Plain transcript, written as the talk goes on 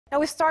Now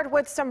we start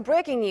with some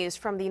breaking news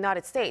from the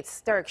United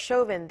States.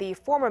 Chauvin, the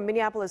former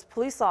Minneapolis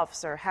police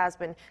officer, has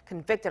been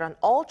convicted on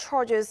all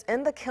charges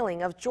in the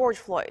killing of George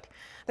Floyd.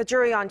 The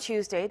jury on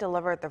Tuesday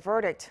delivered the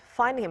verdict,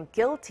 finding him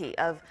guilty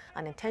of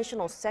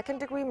unintentional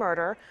second-degree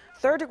murder,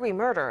 third-degree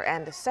murder,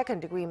 and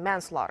second-degree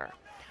manslaughter.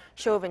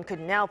 Chauvin could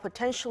now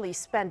potentially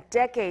spend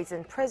decades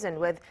in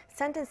prison, with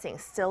sentencing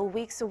still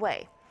weeks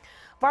away.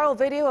 Viral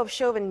video of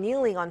Chauvin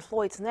kneeling on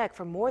Floyd's neck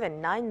for more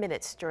than 9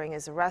 minutes during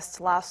his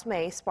arrest last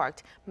May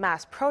sparked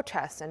mass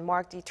protests and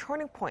marked a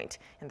turning point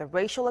in the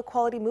racial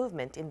equality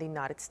movement in the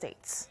United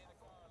States.